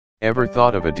Ever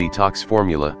thought of a detox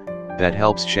formula that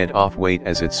helps shed off weight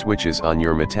as it switches on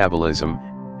your metabolism,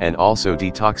 and also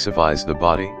detoxifies the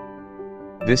body?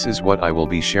 This is what I will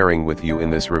be sharing with you in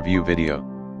this review video.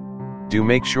 Do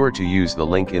make sure to use the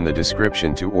link in the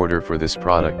description to order for this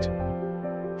product.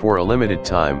 For a limited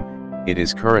time, it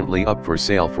is currently up for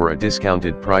sale for a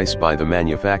discounted price by the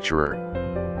manufacturer.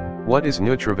 What is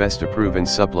NutraVesta ProVen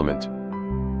supplement?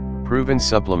 ProVen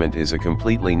supplement is a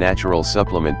completely natural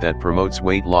supplement that promotes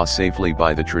weight loss safely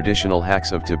by the traditional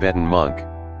hacks of Tibetan monk.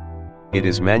 It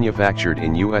is manufactured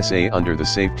in USA under the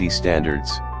safety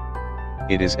standards.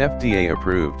 It is FDA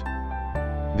approved.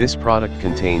 This product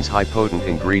contains high potent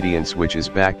ingredients which is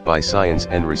backed by science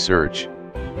and research.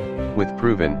 With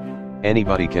ProVen,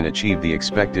 anybody can achieve the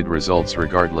expected results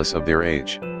regardless of their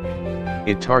age.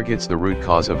 It targets the root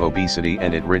cause of obesity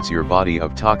and it rids your body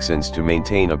of toxins to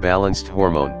maintain a balanced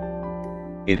hormone.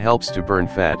 It helps to burn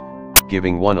fat,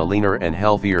 giving one a leaner and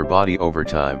healthier body over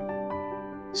time.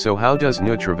 So how does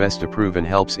NutraVesta ProVen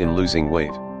helps in losing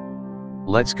weight?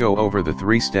 Let's go over the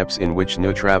 3 steps in which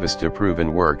NutraVesta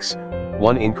ProVen works.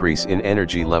 1. Increase in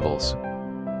energy levels.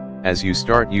 As you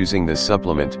start using this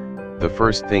supplement, the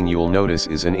first thing you'll notice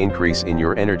is an increase in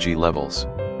your energy levels.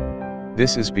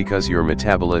 This is because your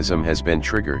metabolism has been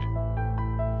triggered.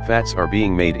 Fats are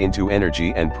being made into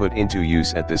energy and put into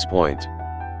use at this point.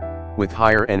 With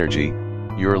higher energy,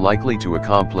 you're likely to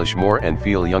accomplish more and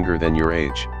feel younger than your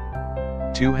age.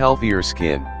 2. Healthier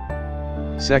skin.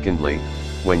 Secondly,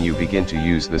 when you begin to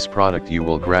use this product, you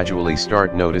will gradually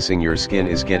start noticing your skin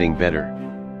is getting better.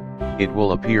 It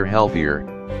will appear healthier,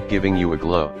 giving you a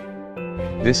glow.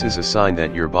 This is a sign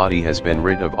that your body has been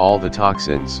rid of all the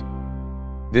toxins.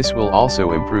 This will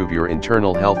also improve your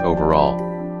internal health overall.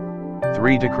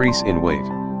 3. Decrease in weight.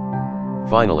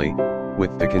 Finally,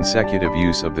 with the consecutive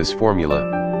use of this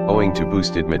formula, owing to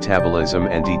boosted metabolism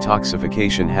and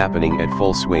detoxification happening at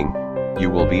full swing, you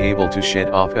will be able to shed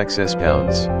off excess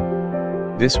pounds.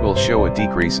 This will show a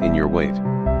decrease in your weight.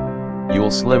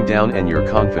 You'll slim down and your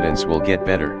confidence will get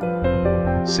better.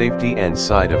 Safety and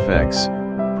side effects.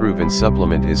 ProVen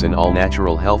supplement is an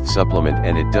all-natural health supplement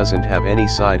and it doesn't have any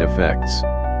side effects.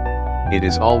 It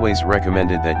is always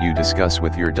recommended that you discuss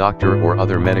with your doctor or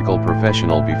other medical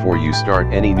professional before you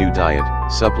start any new diet,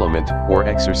 supplement, or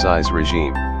exercise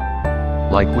regime.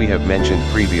 Like we have mentioned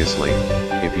previously,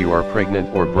 if you are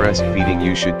pregnant or breastfeeding,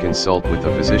 you should consult with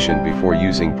a physician before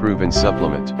using ProVen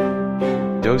supplement.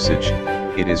 Dosage.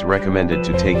 It is recommended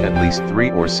to take at least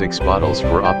 3 or 6 bottles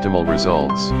for optimal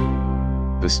results.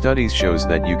 The studies shows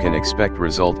that you can expect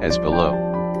result as below.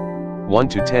 1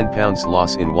 to 10 pounds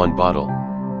loss in 1 bottle.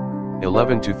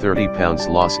 11 to 30 pounds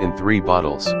loss in 3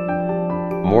 bottles.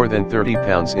 More than 30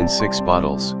 pounds in 6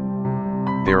 bottles.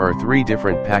 There are 3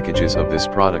 different packages of this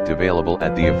product available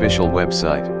at the official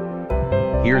website.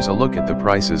 Here's a look at the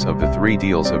prices of the 3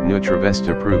 deals of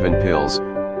NutraVesta ProVen pills.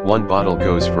 1 bottle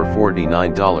goes for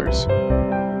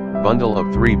 $49. Bundle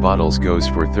of 3 bottles goes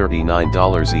for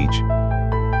 $39 each.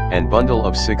 And bundle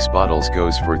of 6 bottles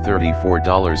goes for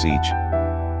 $34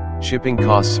 each. Shipping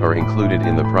costs are included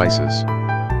in the prices.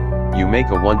 You make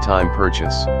a one-time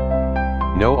purchase.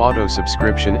 No auto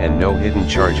subscription and no hidden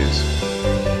charges.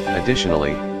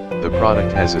 Additionally, the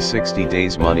product has a 60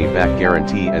 days money-back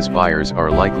guarantee as buyers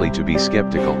are likely to be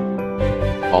skeptical.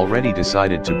 Already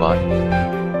decided to buy?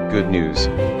 Good news,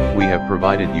 we have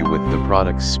provided you with the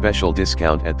product's special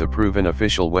discount at the ProVen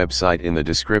official website in the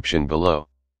description below.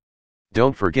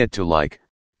 Don't forget to like,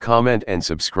 comment and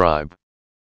subscribe.